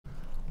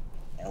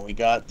And we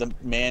got the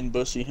man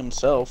bussy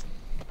himself,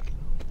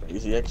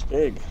 Crazy X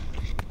Pig.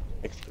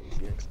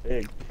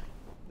 xCrazyxPigx.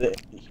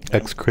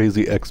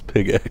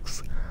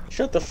 xCrazyxPigx.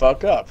 Shut the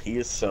fuck up. He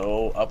is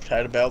so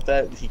uptight about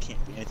that, he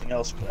can't be anything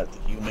else but the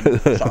human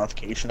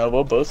personification of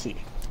a pussy.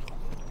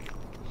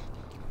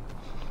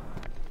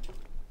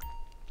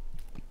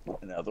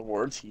 In other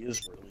words, he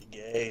is really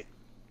gay.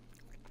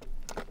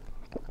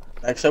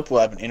 Next up,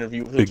 we'll have an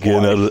interview with his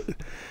wife.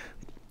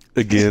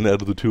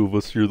 Out of the two of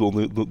us, you're the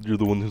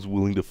one who's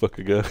willing to fuck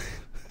a guy.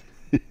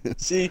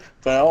 See,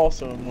 but I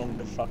also am willing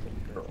to fuck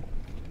a girl.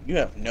 You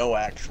have no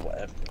actual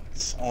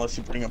evidence, unless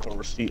you bring up a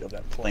receipt of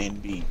that Plan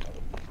B.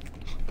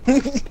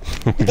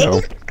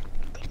 No.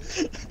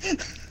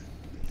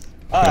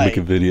 I make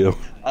a video.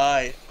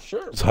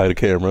 Sure. Just hide a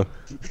camera.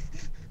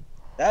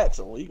 That's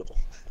illegal.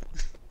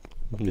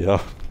 Yeah.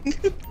 I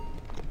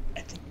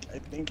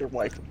think your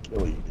wife would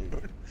kill you,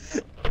 dude.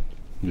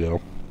 Yeah.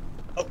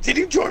 Oh, did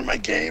you join my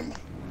game?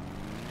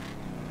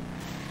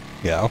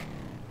 Yeah.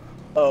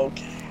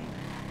 Okay.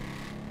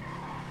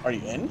 Are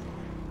you in?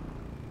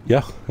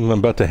 Yeah, and I'm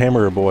about to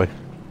hammer a boy.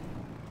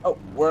 Oh,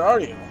 where are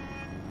you?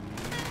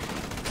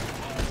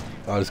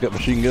 I just got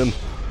machine gun.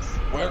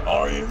 Where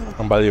are you?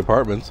 I'm by the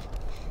apartments.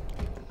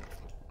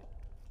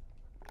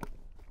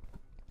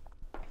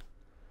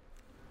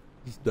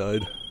 Just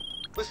died.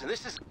 Listen,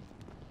 this is...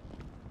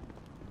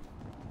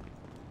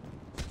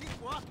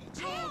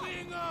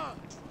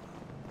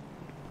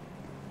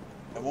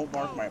 I won't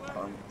mark my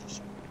apartment.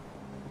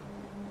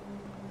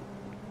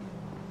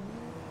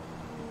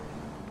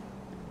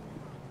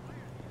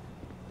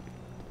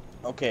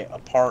 Okay,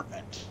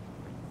 apartment.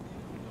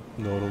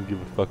 No, I don't give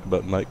a fuck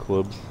about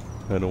nightclubs.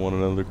 I don't want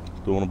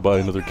to buy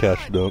another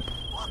cash dump.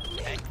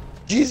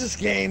 Jesus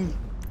game!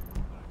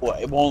 Well,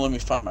 it won't let me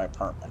find my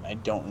apartment. I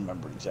don't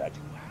remember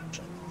exactly.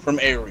 From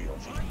aerial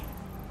view.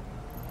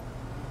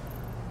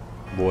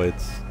 Boy,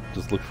 it's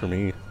just look for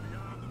me.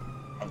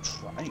 I'm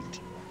trying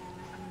to.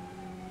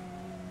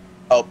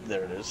 Oh,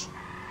 there it is.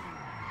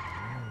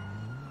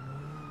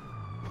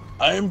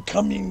 I am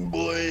coming,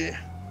 boy.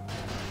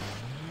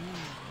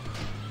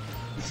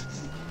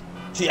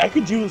 See, I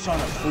could do this on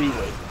a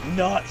freeway.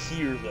 Not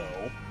here,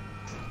 though.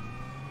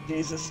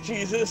 Jesus,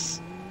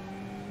 Jesus.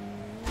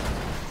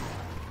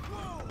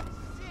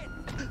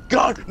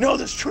 God, no,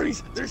 there's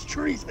trees. There's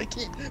trees. I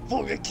can't.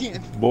 Boy, I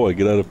can't. Boy,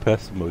 get out of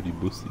passive mode, you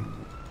pussy.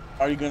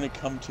 Are you going to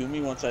come to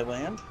me once I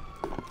land?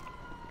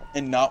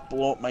 And not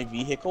blow up my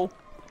vehicle?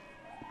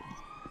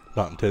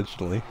 Not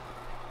intentionally.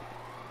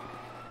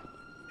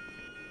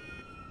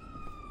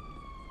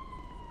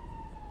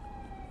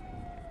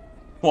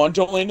 Come on,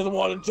 don't land in the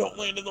water. Don't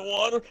land in the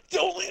water.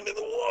 Don't land in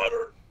the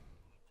water.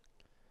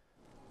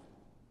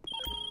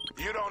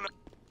 You don't know.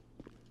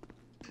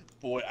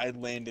 Boy, I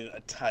landed a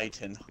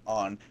Titan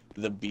on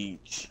the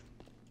beach.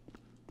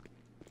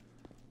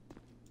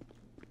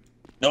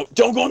 No,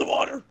 don't go in the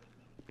water.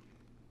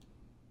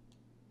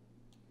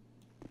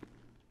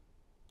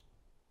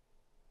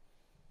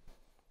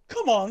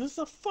 Come on, this is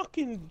a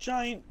fucking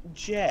giant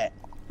jet.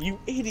 You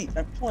idiot,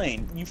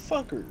 plane. You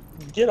fucker.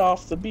 Get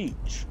off the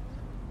beach.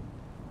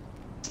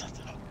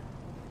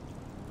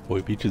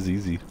 Boy, beach is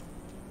easy.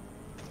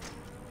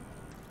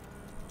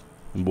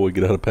 And boy,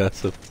 get out of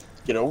passive.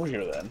 Get over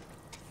here, then.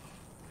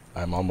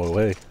 I'm on my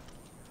way.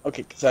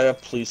 Okay, because I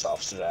have police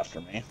officers after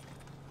me.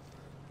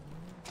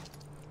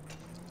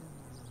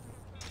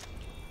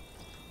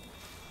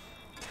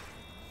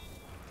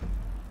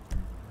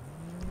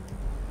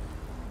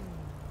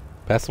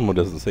 Passive mode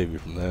doesn't save you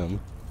from them.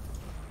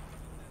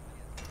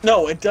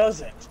 No, it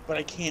doesn't, but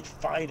I can't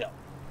fight them.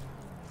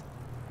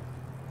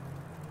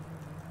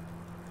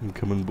 I'm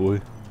coming,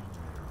 boy.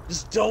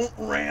 Just don't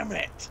ram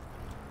it.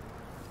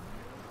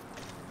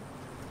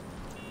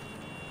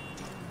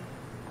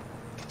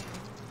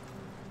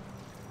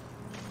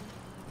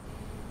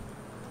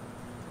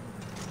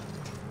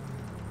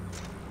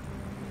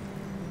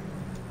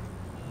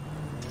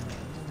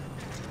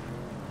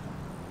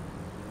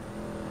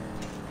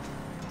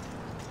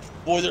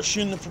 Boy, they're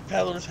shooting the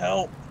propellers.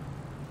 Help.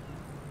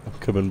 I'm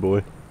coming,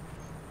 boy.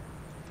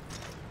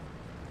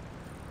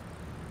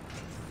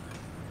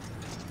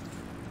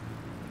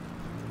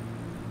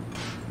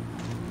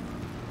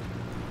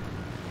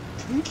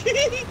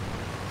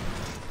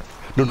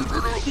 No, no, no,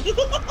 no.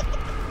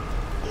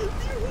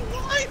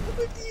 Why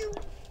would you?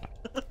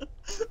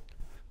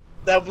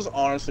 That was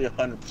honestly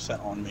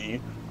 100% on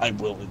me. I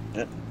will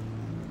admit.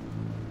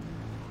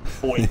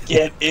 Boy,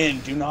 get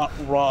in. Do not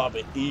rob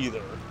it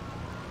either.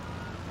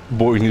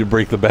 Boy, we need to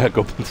break the back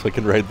open so I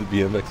can ride the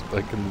BMX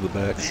back into the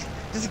back.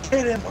 Just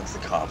get in once the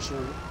cops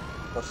are...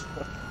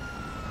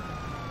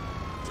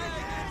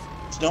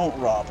 Just don't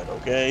rob it,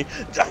 okay?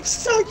 I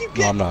saw you get...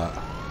 No, I'm not.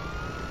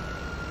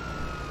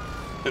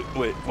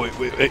 Wait.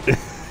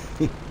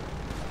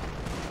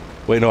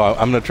 Wait, no,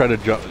 I'm gonna try to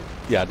jump.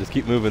 Yeah, just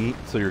keep moving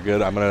so you're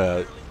good. I'm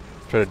gonna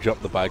try to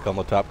jump the bike on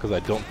the top because I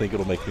don't think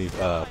it'll make me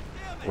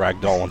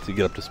ragdoll once you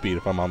get up to speed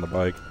if I'm on the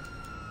bike.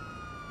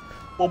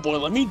 Oh boy,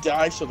 let me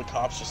die so the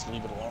cops just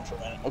leave it alone for a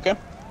minute, okay?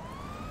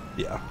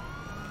 Yeah.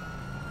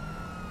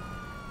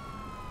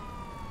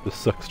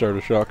 Just suck start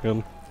a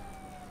shotgun.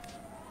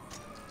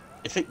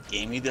 If it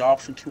gave me the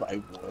option to,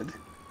 I would.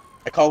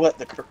 I call that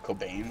the Kurt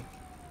Cobain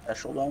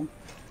special, though.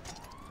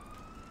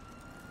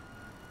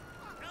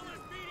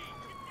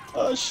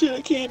 Oh shit,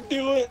 I can't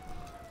do it.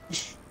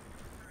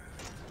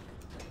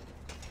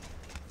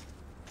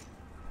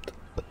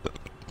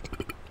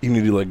 You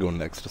need to like go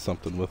next to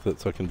something with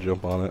it so I can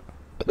jump on it.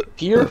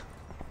 Here?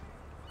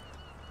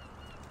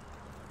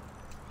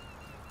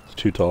 It's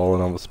too tall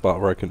and I have a spot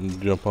where I can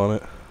jump on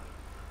it.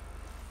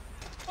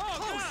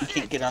 You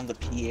can't get on the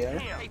pier?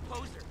 Hey,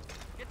 poser,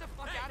 get the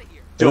fuck out of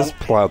here. I just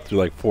plowed through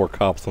like 4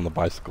 cops on the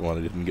bicycle and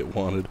I didn't get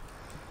wanted.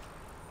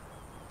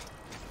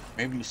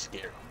 Maybe you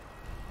scared them.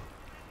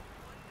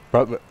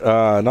 Probably,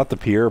 not the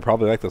pier,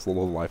 probably like this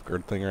little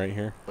lifeguard thing right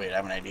here. Wait, I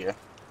have an idea.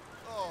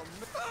 Oh,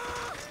 man.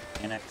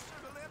 Panic.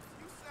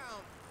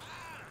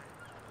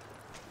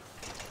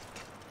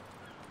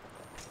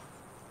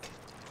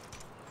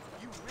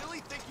 You really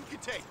think you can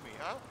take me,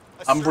 huh?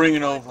 I'm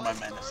bringing over my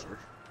menacer.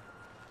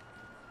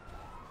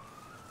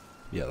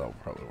 Yeah, that'll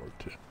probably work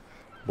too.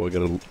 Boy,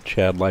 got a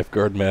Chad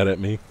lifeguard mad at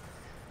me.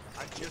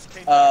 I just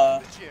came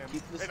back from the gym,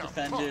 Keep this and I'm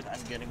defended. pumped.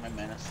 I'm getting my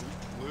menacer.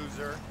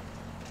 Loser.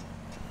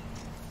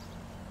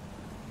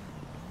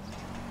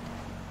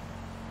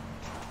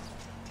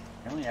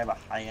 Apparently I have a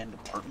high-end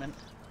apartment.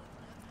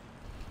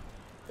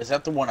 Is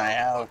that the one I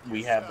have?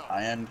 We have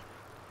high-end?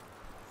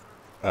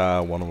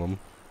 One of them.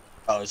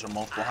 Oh, is there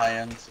multiple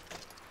high-ends?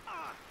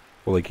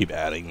 Well, they keep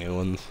adding new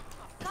ones.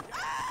 Be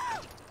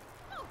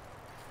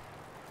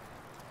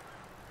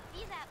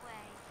that way.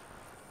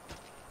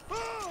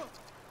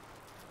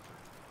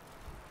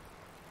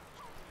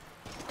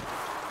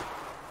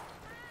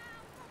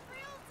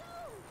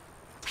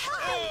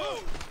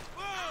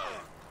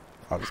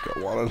 I just got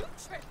wanted.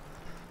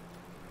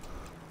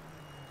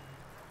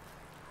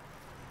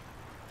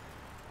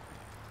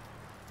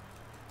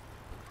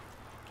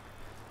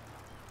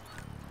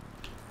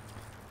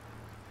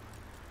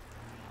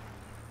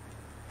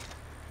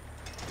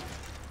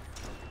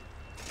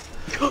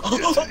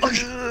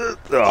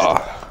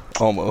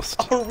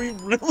 Almost. Are we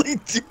really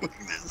doing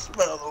this,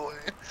 by the way?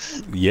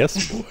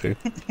 Yes, boy.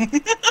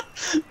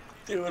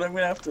 Dude, I'm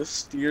gonna have to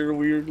steer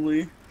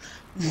weirdly.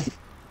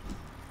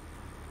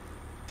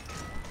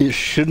 You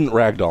shouldn't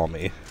ragdoll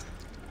me.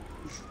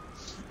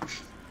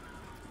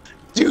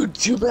 Dude,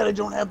 too bad I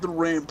don't have the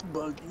ramp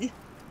buggy.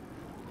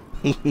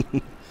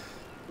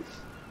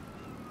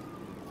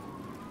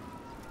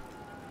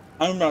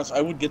 I'm not.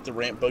 I would get the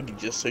ramp buggy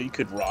just so you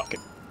could rocket,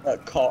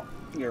 call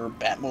your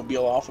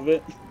Batmobile off of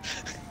it.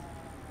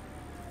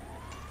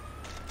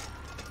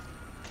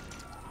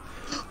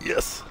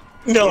 Yes.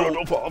 No,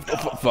 No,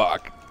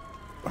 fuck.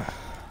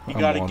 You I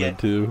gotta wanted get.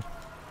 to.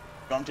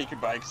 Don't take your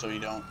bike so you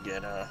don't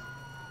get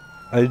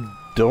I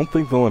don't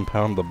think they'll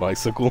impound the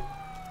bicycle.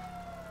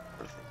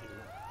 What if they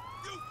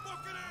do? You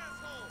fucking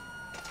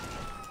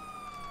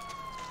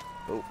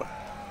asshole!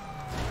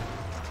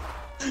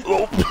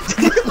 Oh.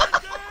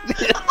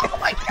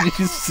 Did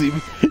you see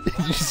me?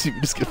 Did you see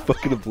me just get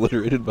fucking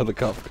obliterated by the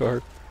cop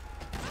car?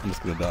 I'm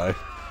just gonna die.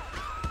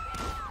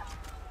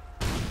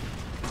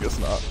 Guess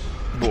not.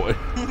 Boy.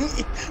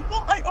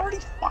 Well, I already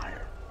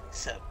fired.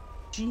 So,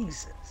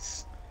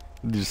 Jesus.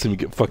 Did you see me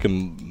get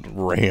fucking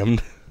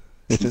rammed?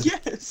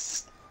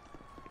 Yes.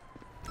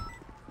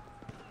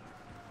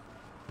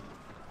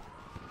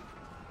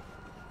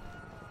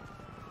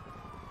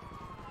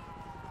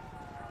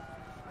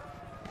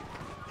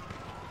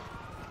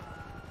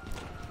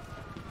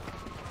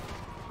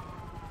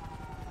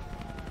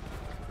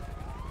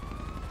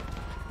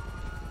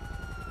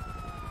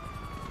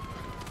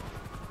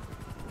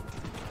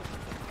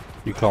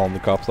 You calling the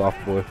cops off,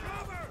 boy?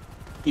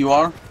 You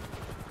are?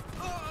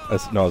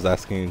 No, I was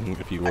asking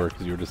if you were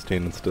because you were just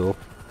standing still.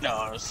 No,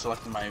 I was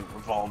selecting my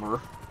revolver.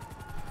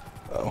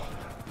 Oh.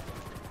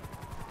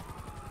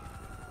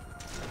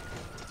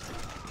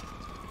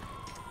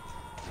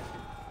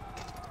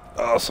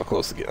 Oh, so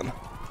close again.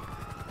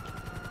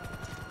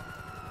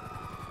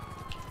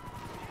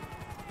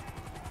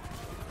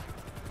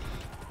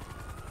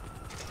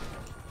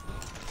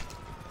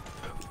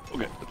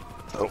 Okay.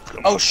 Oh,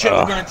 come Oh on. shit,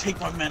 we're gonna take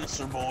my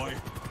menacer, boy.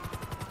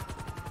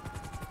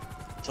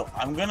 So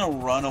I'm gonna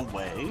run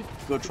away.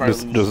 Go try to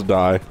lose. Just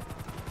die.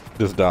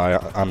 Just die.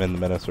 I'm in the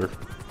menacer.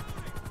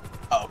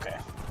 Oh, okay.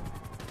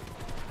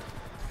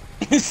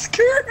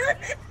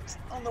 Skirt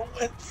on the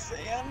wet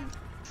sand.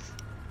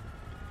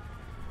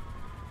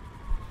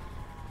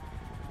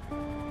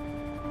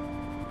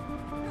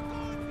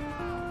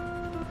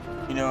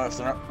 You know, if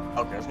they're not.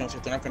 Okay, I was gonna say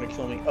if they're not gonna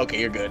kill me. Okay,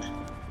 you're good.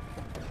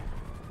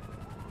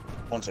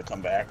 Once I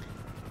come back.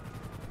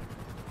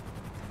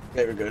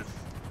 Yeah, you're good.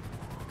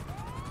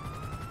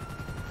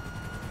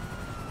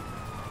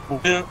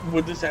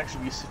 Would this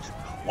actually be such?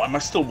 Why am I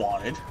still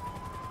wanted?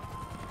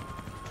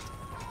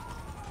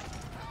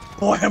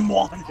 Boy, I'm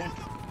wanted.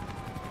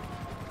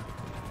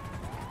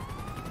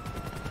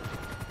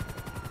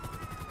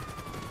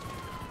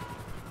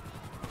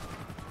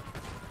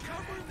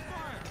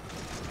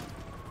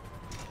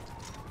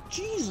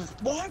 Jesus,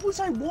 why was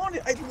I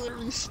wanted? I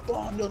literally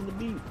spawned on the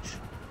beach.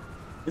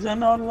 Is that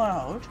not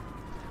allowed?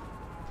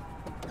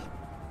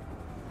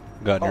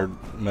 Got in your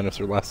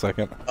Menacer last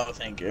second. Oh,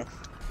 thank you.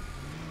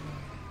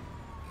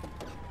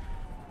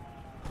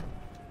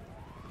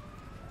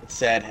 It's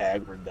sad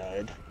Hagrid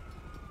died.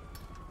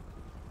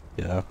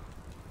 Yeah.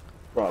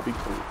 Probably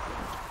cool.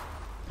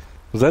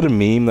 Was that a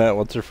meme that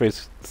what's her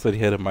face said he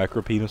had a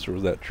micro penis, or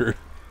was that true?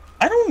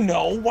 I don't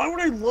know. Why would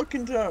I look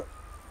into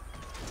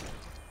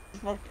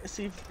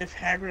see if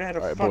Hagrid had a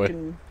Alright,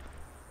 fucking?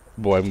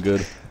 Boy, I'm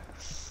good.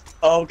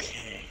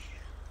 Okay.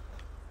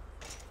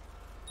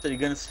 So you're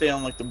gonna stay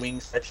on like the wing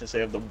section, so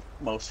you have the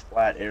most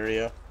flat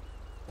area.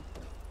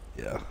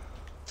 Yeah.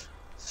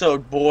 So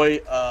boy,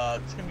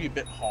 it's gonna be a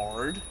bit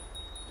hard.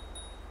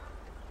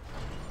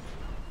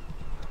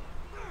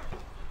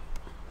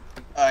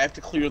 I have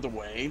to clear the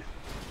way.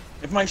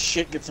 If my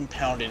shit gets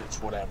impounded,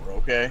 it's whatever,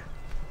 okay?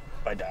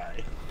 If I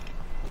die,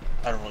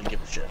 I don't really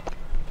give a shit.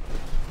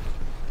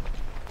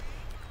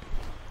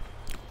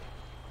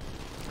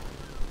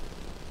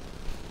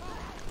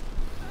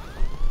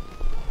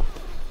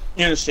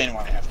 You understand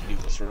why I have to do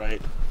this,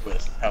 right?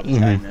 With how the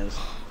time is.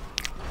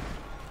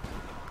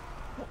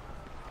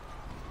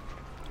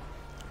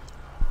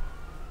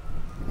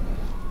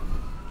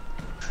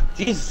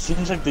 Jesus,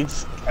 seems like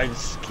I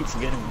just keep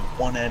forgetting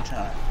one at a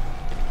time.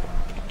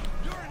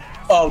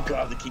 Oh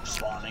god, they keep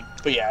spawning.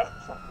 But yeah.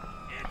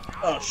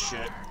 Oh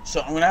shit.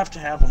 So I'm gonna have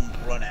them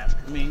run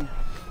after me.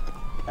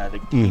 To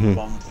keep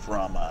them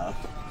from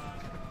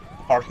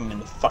parking in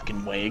the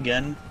fucking way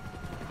again.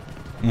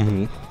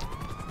 Come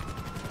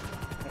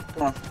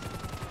on.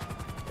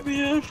 Get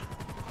me out.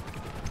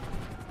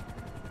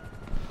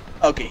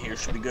 Okay, here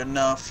should be good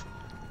enough.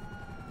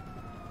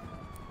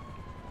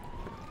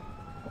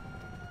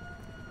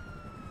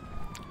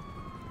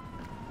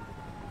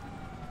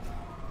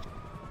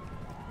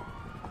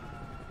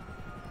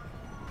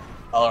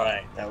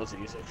 Alright, that was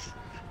easy.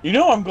 You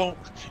know I'm going...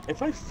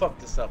 If I fuck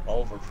this up,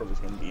 Oliver Tripp's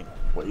gonna be in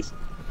that place.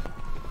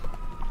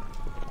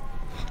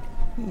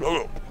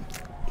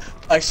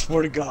 I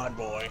swear to God,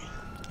 boy.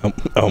 I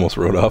almost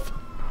rode off.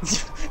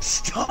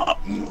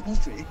 Stop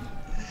moving.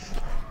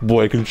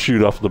 Boy, I can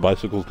shoot off the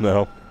bicycles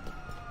now.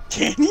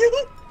 Can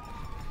you?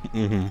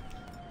 Mm-hmm.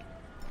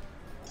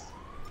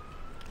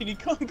 Can you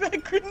come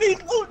back,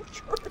 grenade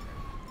launcher?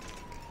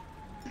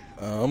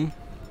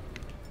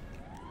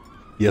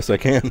 Yes, I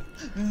can.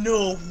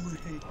 No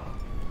way.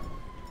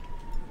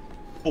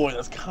 Boy,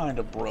 that's kind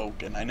of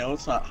broken. I know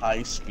it's not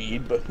high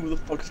speed, but who the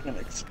fuck's gonna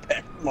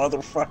expect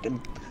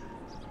motherfucking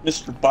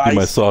Mr. Bice?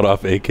 My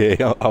sawed-off AK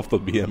off the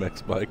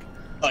BMX bike.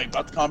 Oh, you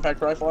bought the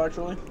compact rifle,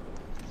 actually?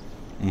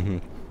 Mm-hmm.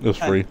 It was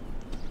free.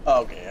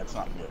 Oh, okay, that's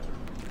not good.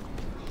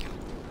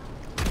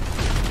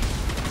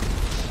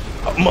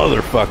 Oh,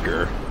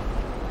 motherfucker.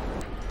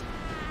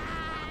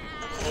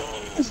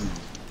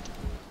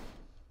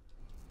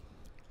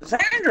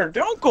 Xander,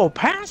 don't go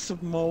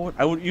passive mode.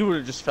 You would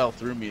have just fell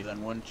through me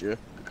then, wouldn't you?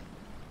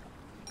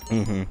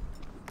 Mm-hmm.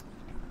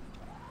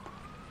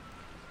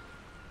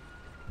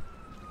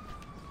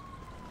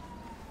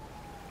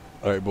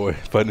 Alright, boy.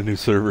 Find a new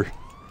server.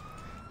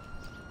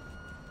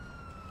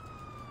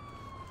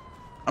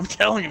 I'm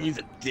telling him he's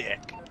a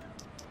dick.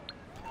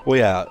 Well,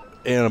 yeah,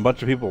 and a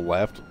bunch of people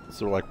left,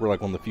 so we're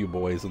like one of the few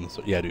boys, and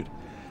so yeah, dude.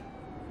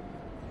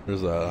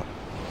 There's a.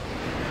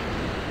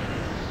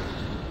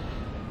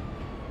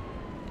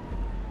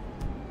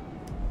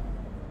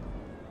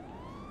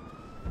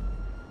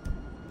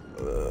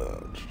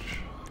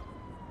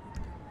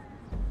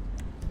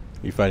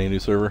 You finding a new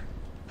server?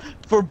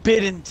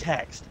 Forbidden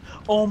text.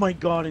 Oh my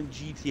god, in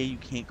GTA you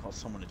can't call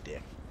someone a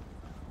dick.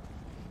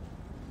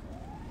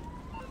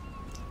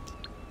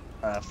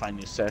 Find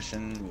new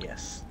session,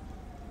 yes.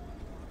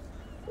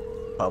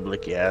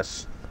 Public,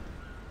 yes.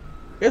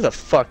 You're the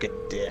fucking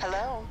dick.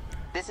 Hello,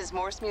 this is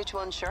Morse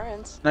Mutual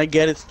Insurance. And I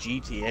get it's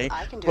GTA,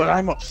 I can do but it.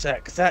 I'm upset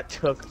because that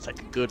took us like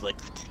a good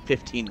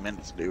 15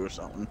 minutes to do or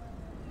something.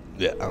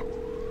 Yeah.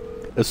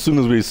 As soon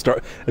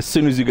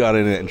as you got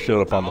in it and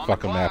showed up on the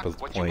fucking map as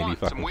the plane, you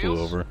fucking flew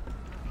over.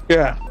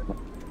 Yeah.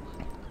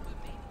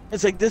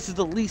 It's like, this is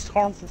the least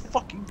harmful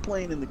fucking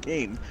plane in the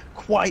game.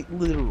 Quite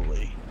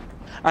literally.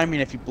 I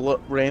mean, if you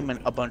ram in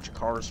a bunch of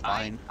cars,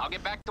 fine. I'll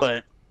get back to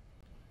But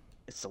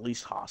it's the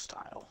least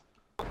hostile.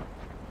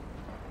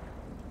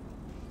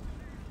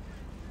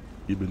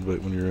 You've been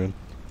invite when you're in.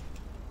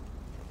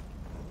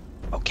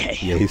 Okay.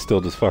 Yeah, he's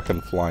still just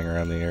fucking flying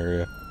around the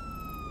area.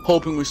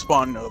 Hoping we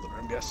spawn another,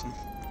 I'm guessing.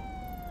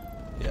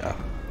 Yeah.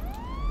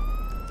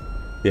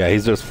 Yeah,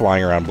 he's just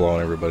flying around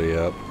blowing everybody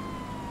up.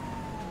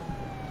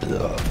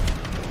 Ugh.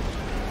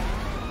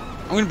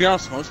 I'm gonna be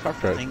honest, the most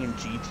powerful thing in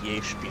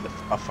GTA should be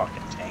a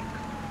fucking tank.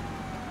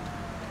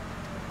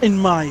 In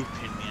my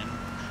opinion.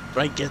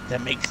 But I get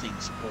that makes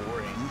things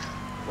boring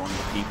for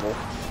the people.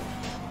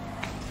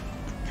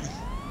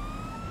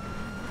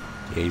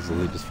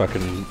 Easily just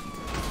fucking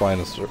flying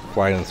in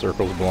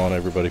circles,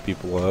 blowing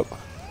people up.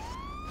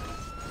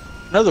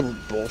 Another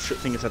bullshit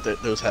thing is that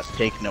those have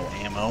take no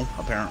ammo,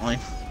 apparently.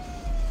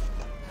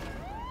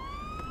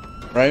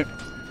 Right?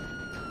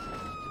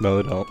 No,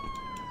 they don't.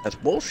 That's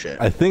bullshit.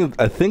 I think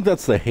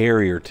that's the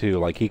Harrier too.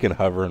 Like he can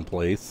hover in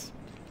place.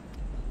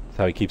 That's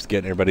how he keeps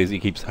getting everybody. He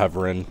keeps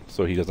hovering,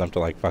 so he doesn't have to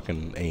like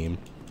fucking aim.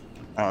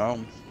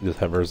 He just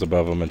hovers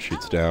above them and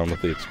shoots down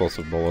with the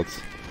explosive bullets.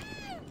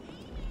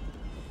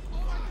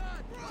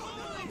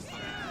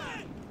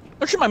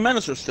 Actually, my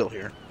Menacer's still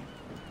here.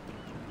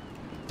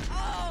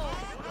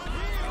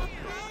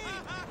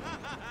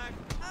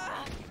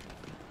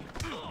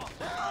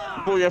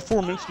 Boy, you have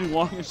 4 minutes to do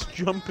longest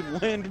jump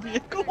and land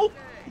vehicle.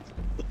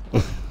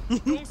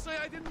 Don't say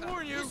I didn't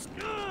warn you.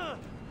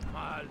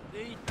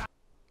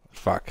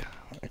 Fuck.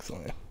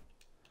 Excellent.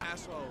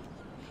 Asshole.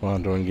 Well,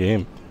 I'm doing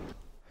game.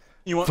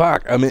 You want?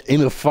 Fuck, I'm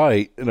in a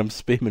fight and I'm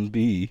spamming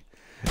B.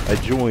 I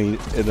join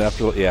and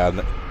after, yeah,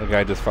 the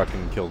guy just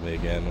fucking killed me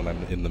again when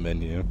I'm in the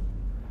menu.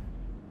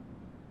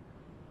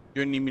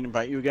 You need me to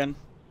invite you again?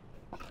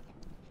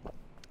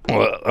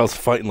 Well, I was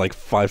fighting like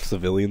 5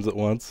 civilians at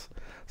once,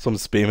 so I'm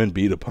spamming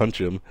B to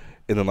punch him,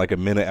 and then like a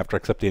minute after I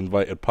accept the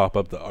invite, it'd pop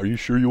up the, "Are you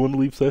sure you want to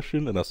leave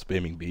session?" And I was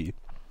spamming B.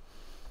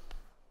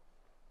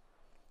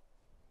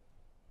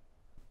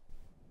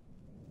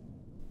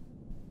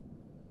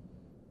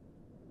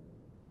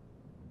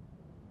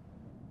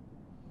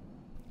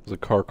 There's a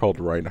car called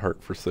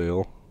Reinhardt for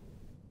sale.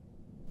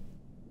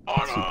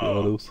 Super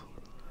autos.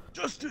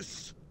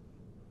 Justice!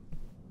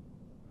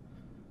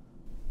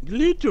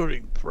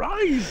 Glittering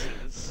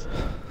prizes!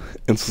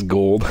 It's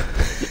gold.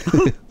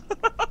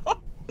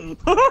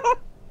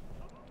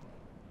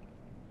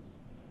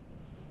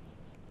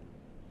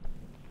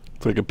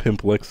 It's like a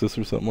pimp Lexus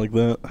or something like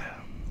that.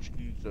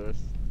 Jesus.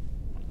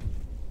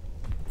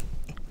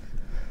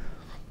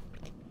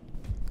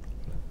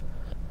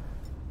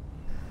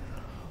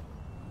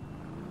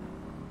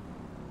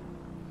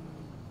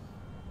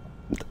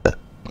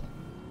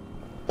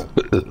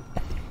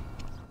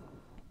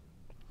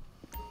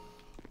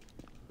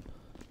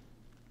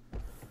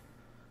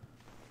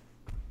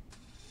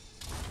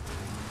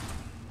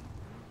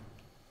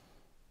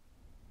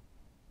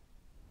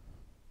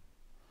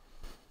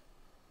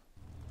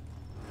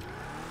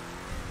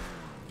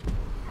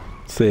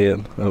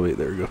 Saying, oh wait,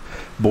 there we go.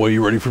 Boy,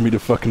 you ready for me to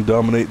fucking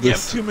dominate You have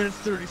this? 2 minutes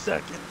 30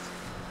 seconds.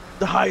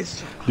 The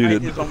highest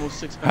Dude, height is almost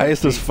 600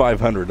 highest is feet.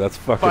 500. That's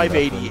fucking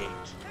 588. nothing.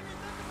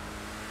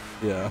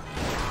 Yeah.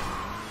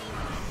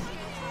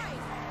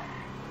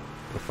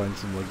 I'll find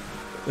some like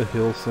a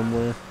hill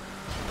somewhere.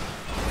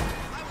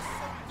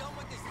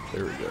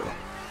 There we go.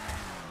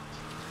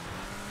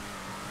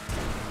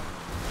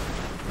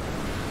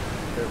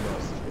 There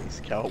goes the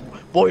space cowboy.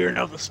 Boy, you're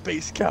now the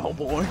space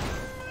cowboy.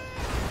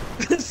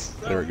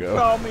 There we go.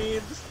 Call me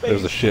the space.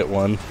 There's a shit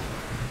one.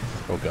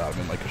 Oh god,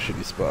 I'm in like a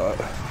shitty spot.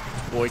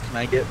 Boy, can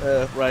I get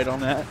right on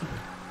that?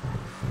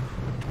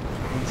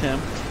 Tim?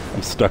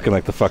 I'm stuck in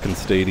like the fucking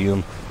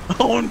stadium.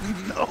 Oh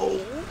no!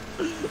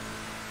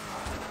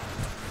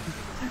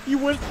 You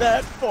went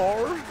that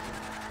far?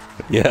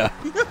 Yeah.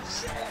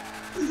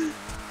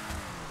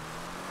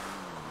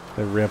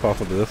 I ramp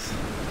off of this.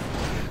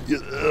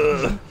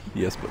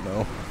 Yes, but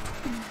no.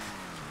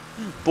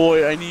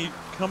 Boy, I need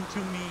come to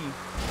me.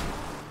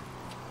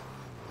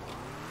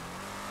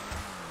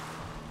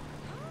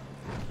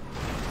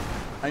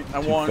 I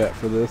Too want fat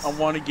for this. I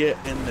want to get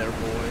in there,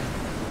 boy.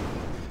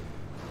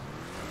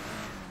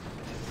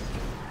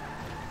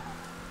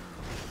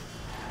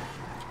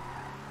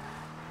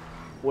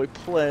 Boy,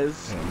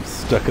 please. I'm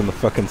stuck in the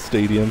fucking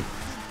stadium.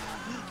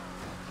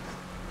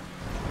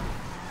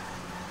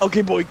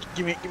 Okay, boy,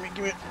 give me.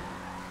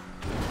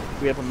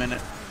 We have a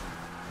minute.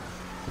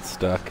 It's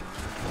stuck.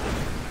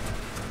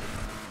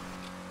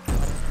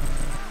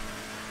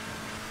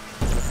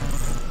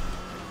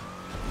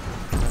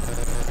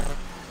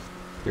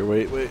 Here,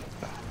 wait.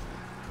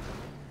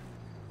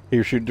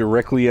 Here, shoot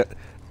directly in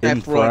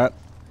F front.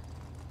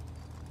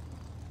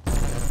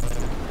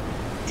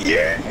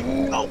 Yeah!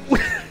 Oh.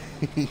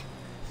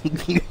 Oh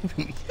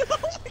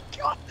my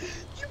god!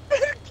 You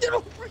better get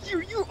over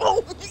here! You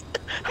owe me!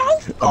 How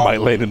I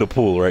might land in a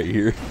pool right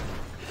here.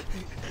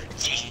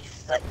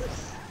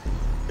 Jesus!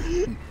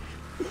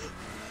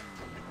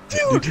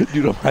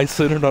 Dude, I'm high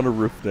centered on a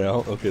roof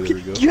now. Okay, there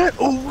we go. Get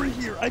over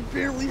here! I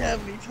barely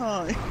have any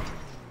time.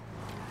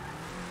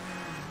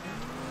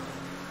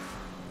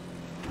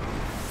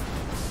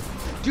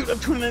 Dude, I'm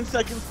 29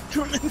 seconds.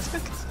 29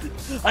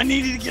 seconds. I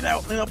need you to get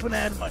out and up an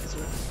atomizer.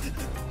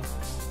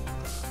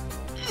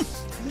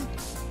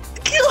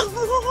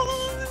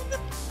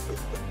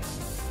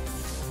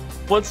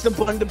 What's the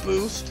button to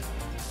boost?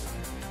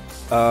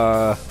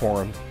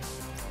 Horn.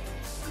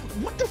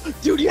 What the?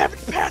 Dude, you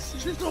have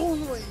passengers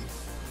only.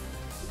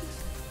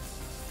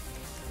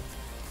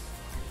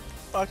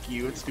 Fuck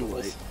you, it's too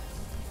late.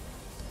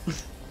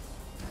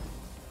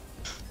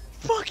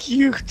 Fuck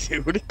you,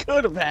 dude, it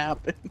could have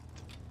happened.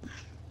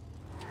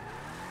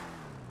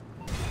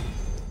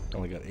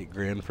 Only got 8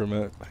 grand from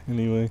it,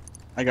 anyway.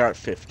 I got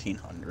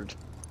 1,500.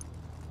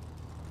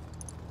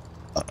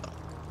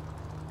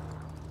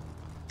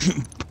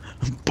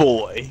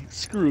 Boy,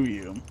 screw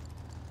you.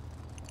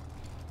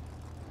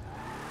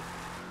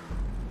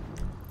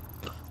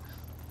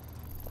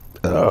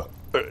 Alright,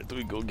 3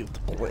 me go get the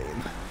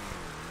plane.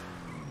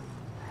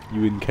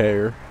 You wouldn't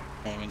care.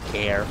 I don't even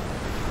care.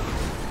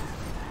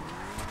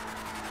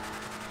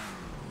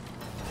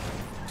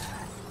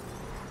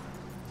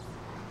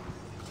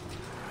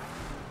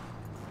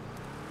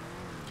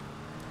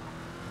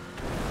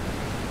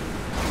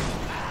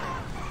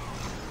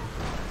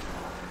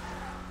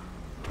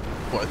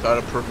 Well, I thought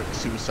a perfect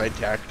suicide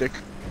tactic.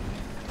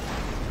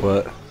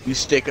 What? You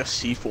stick a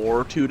C4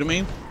 or two to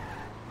me.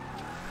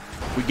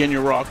 We get in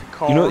your rocket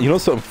car. You know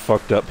something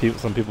fucked up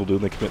some people do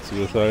when they commit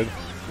suicide?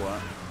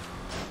 What?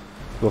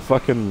 They'll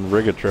fucking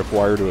rig a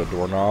tripwire to a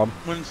doorknob.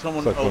 When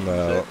someone It's like opens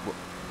it.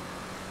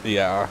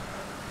 Yeah.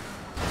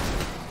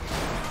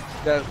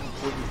 That's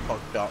completely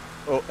fucked up.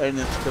 Oh, and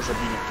it's because of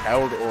being a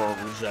coward or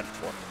a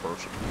resentful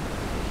person.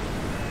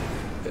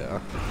 Yeah.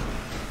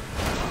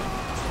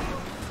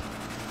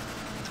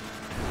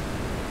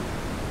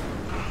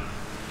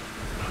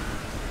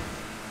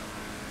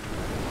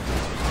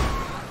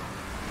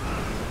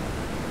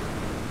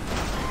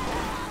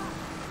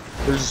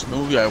 There's this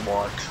movie I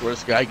watched where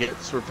this guy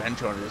gets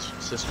revenge on his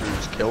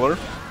sister's killer.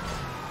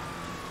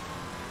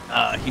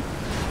 He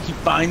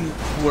finds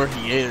where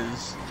he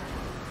is,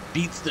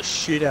 beats the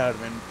shit out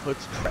of him,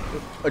 puts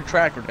a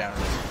tracker down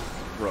his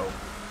throat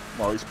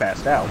while he's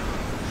passed out,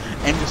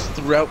 and just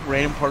throughout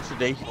random parts of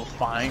the day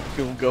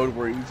he'll go to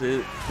where he is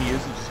and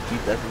just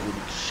beat the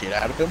living shit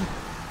out of him.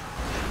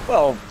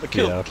 Well,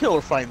 the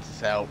killer finds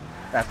this out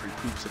after he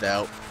poops it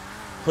out,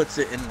 puts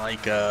it in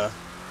like a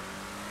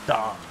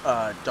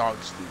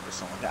dog's food or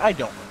something like that. I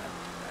don't remember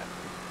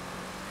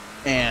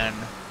that. And,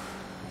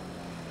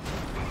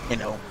 you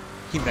know,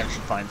 he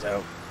eventually finds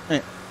out.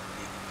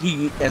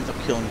 He ends up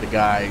killing the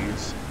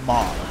guy's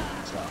mom.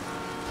 So,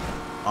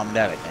 mom and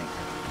dad, I think.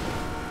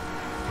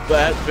 But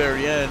at the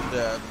very end,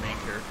 the main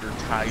character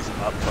ties him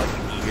up like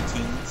a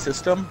guillotine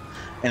system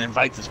and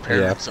invites his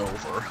parents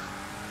over.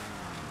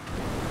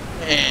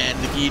 And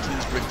the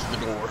guillotine's rigged to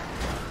the door.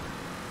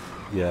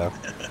 Yeah.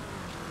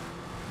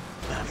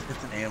 That's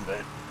the name of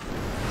it.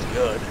 It's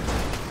good.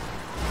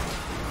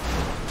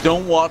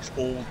 Don't watch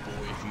Old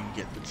Boy if you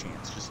get the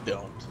chance. Just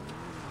don't.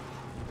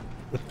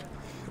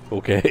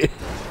 Okay.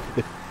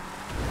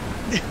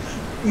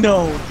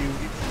 No, dude.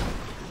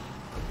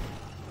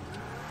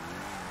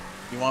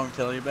 You want me to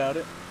tell you about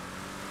it?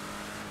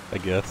 I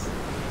guess.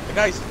 The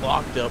guy's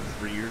locked up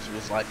for years of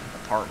his life in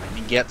an apartment.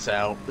 He gets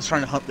out, is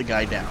trying to hunt the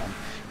guy down.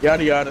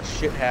 Yada yada,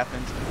 shit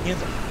happens. He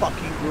ends up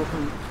fucking girl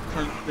who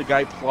the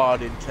guy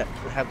plotted to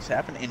have this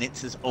happen, and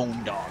it's his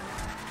own dog.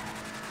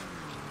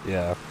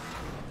 Yeah.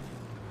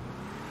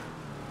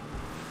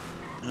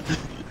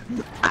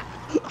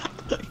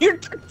 You're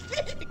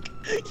sick!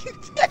 You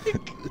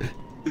sick!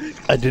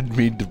 I didn't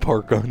mean to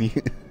park on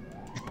you.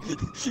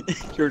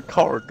 Your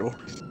car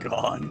door's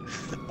gone.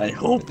 I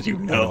hope you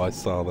know. Oh, I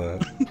saw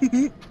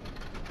that.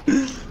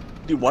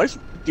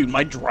 Dude,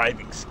 my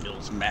driving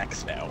skills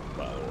maxed out,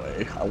 by the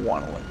way. I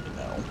want to let you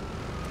know.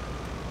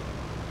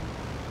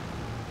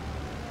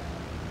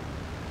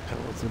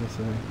 What was I gonna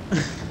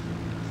say?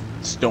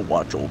 Just don't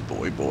watch Old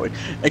Boy.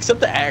 Except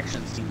the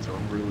action scenes are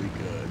really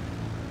good.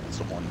 That's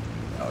the one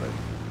thing about it.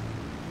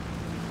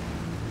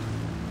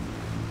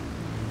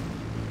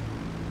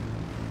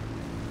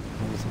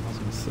 What was I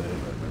gonna say? I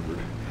remembered.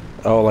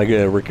 Oh, like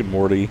Rick and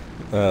Morty.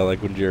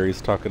 Like when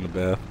Jerry's talking to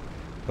Beth.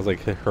 I was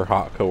like her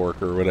hot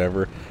coworker or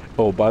whatever.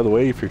 Oh, by the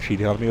way, if you're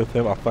cheating on me with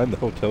him, I'll find the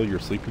hotel you're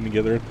sleeping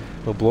together in.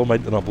 I'll blow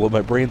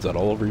my brains out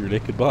all over your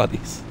naked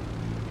bodies.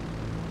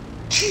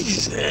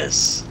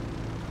 Jesus.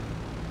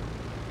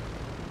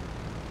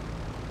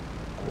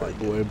 Alright,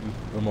 boy,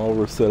 I'm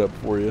all set up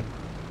for you.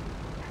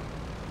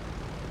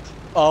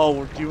 Oh,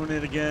 we're doing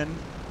it again.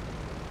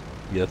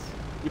 Yes.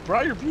 You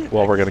brought your BMX.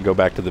 Well, we're gonna go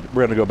back to the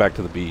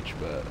beach,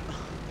 but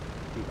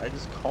Dude, I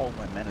just called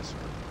my menacer.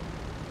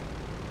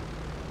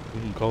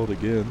 you can call it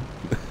again.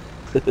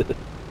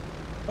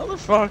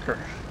 Motherfucker.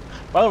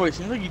 By the way, it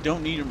seems like you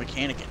don't need your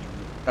mechanic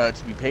anymore,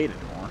 to be paid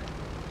anymore.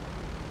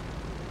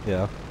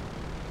 Yeah.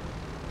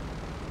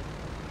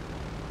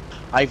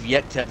 I've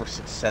yet to ever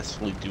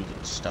successfully do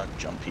the stunt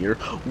jump here.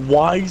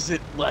 Why is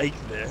it like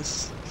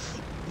this?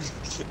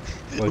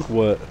 Like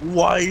what?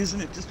 Why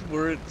isn't it just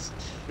where it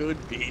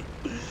should be?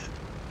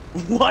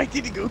 Why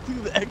did he go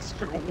through the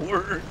extra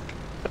work?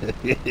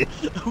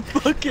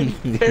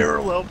 Fucking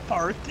parallel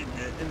parking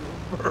it in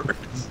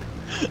reverse.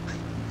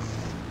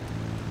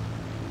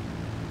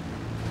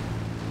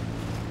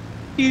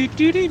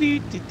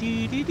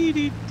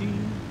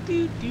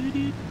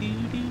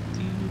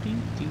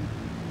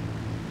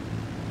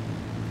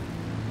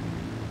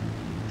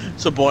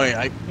 So boy,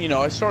 I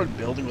started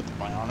building with the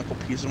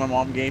Bionicle piece my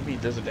mom gave me.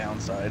 There's a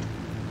downside.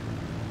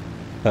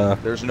 Huh.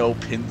 There's no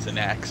pins and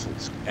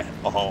axles at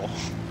all.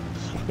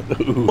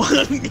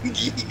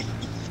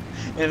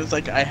 And it's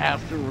like I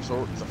have to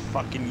resort to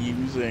fucking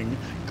using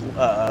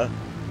the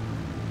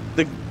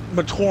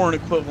Matoran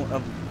equivalent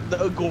of the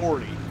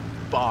Agorti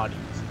bodies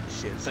and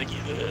shit. It's like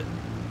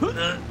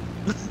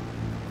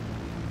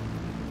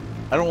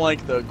I don't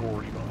like the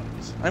Agorti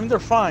bodies. I mean, they're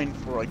fine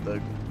for like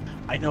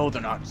I know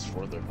they're not just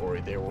for the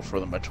glory, they were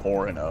for the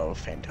Matoran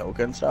of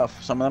Fantoka and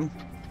stuff, some of them.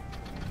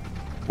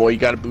 Boy, you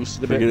got to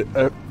boost it a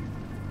bit.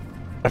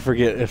 I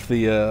forget if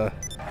the,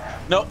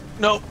 No,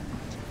 no!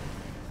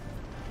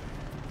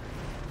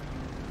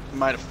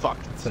 Might have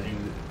fucked it.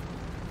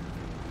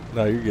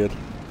 No, you're good.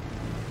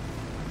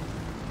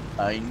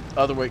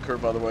 Other way,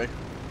 curve, other way.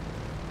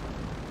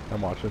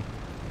 I'm watching.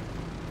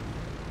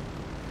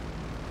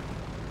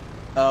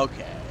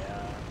 Okay,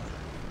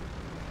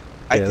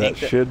 I think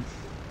that should...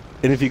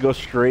 And if you go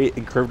straight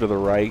and curve to the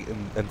right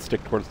and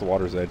stick towards the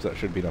water's edge, that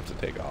should be enough to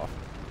take off.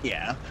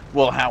 Yeah.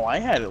 Well, how I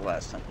had it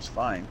last time was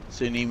fine.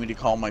 So you need me to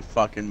call my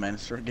fucking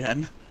Minister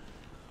again?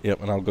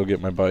 Yep, and I'll go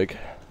get my bike.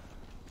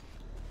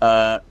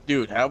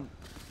 Dude, how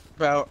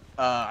about,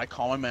 I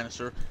call my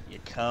Minister, you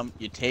come,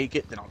 you take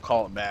it, then I'll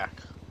call it back.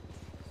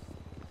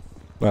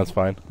 That's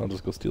fine. I'll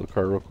just go steal a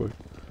car real quick.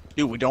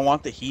 Dude, we don't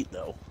want the heat,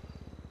 though.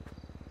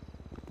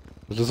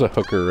 There's just a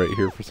hooker right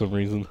here for some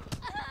reason.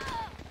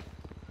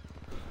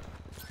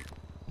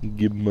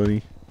 Give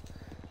money.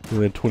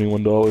 We had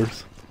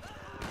 $21.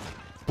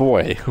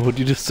 Boy, what'd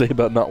you just say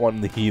about not wanting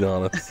the heat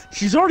on us?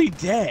 She's already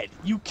dead.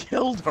 You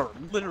killed her.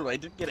 Literally, I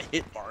didn't get a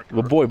hit marker.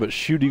 Well, boy, but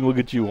shooting will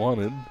get you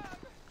wanted.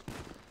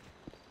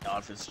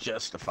 Not if it's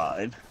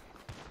justified.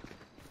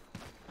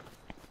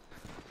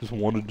 Just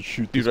wanted to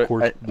shoot this,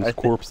 Dude, this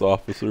corpse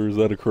officer. Is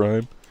that a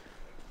crime?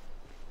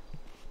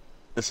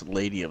 This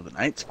Lady of the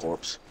Night's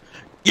corpse.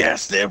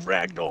 Yes, they've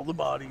ragdolled the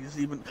bodies.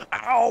 Even.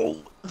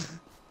 Ow!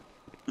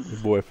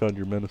 Boy, I found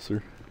your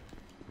Minister.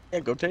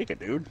 Yeah, go take it,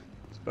 dude.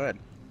 It's good.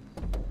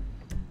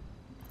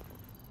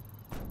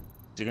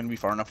 You're gonna be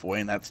far enough away,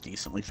 and that's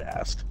decently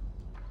fast.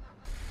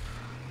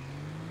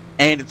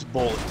 And it's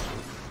bullet,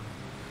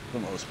 for the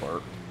most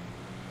part.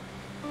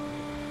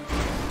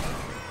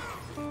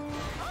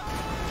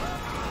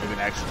 Maybe an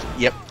action.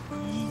 Yep.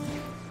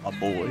 A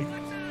boy.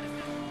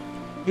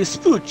 You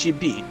spoochy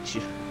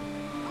bitch.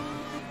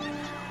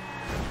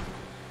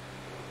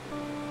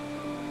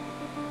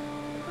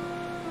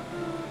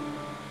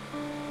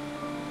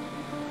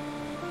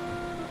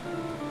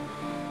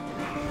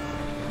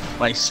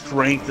 My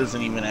strength isn't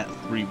even at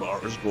 3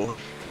 bars, boy.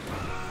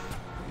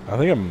 I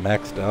think I'm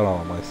maxed out on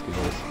all my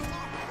skills.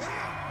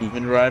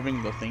 Even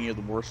driving, the thing you're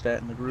the worst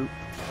at in the group.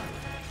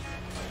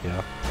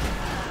 Yeah.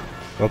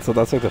 That's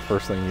like the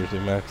first thing you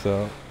usually max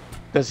out.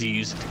 Because you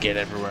use it to get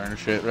everywhere and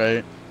shit,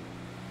 right?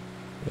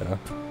 Yeah.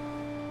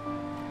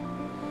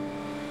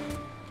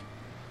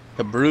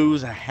 The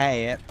bruise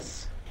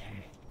hats.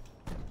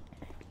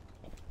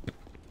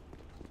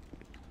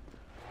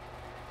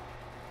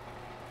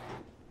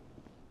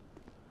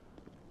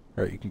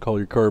 Alright, you can call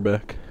your car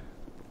back.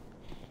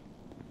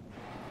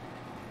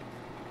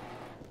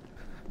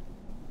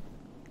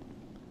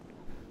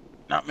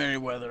 Not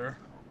Merryweather.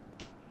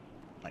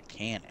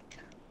 Mechanic.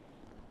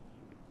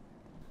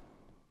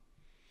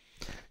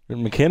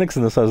 Mechanics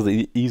in this has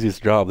the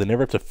easiest job. They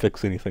never have to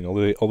fix anything. All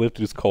they have to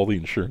do is call the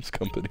insurance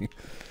company.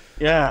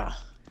 Yeah.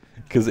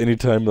 Because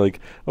anytime,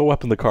 like, oh, what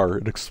happened to the car?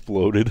 It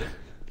exploded.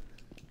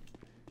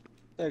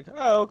 Like,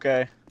 oh,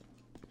 okay.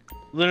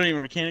 Literally,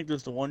 a mechanic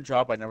does the one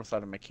job I never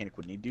thought a mechanic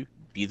would need to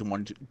be the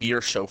one to be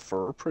your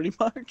chauffeur, pretty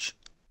much.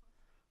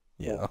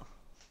 Yeah.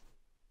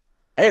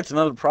 Hey, it's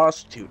another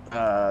prostitute.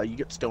 You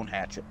get Stone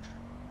Hatchet.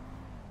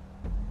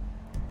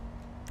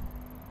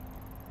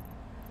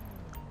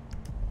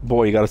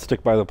 Boy, you gotta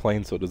stick by the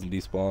plane so it doesn't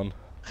despawn.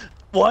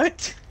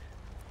 What?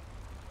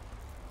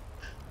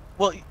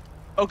 Well,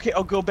 okay,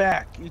 I'll go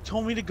back. You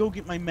told me to go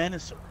get my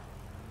Menacer.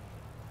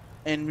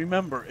 And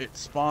remember, it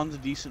spawns a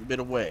decent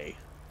bit away.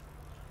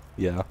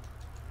 Yeah.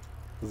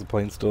 Is the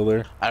plane still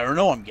there? I don't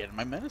know, I'm getting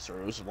my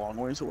Menacer. It was a long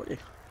ways away.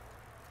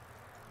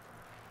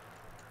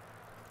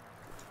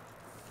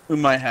 We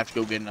might have to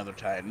go get another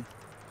Titan.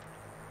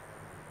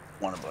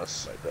 One of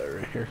us. Like that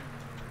right here.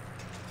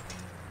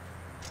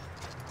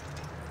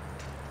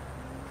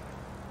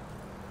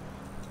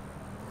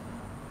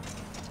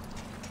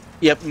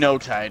 Yep, no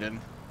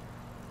Titan.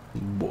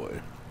 Boy.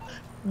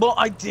 Well,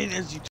 I did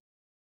as you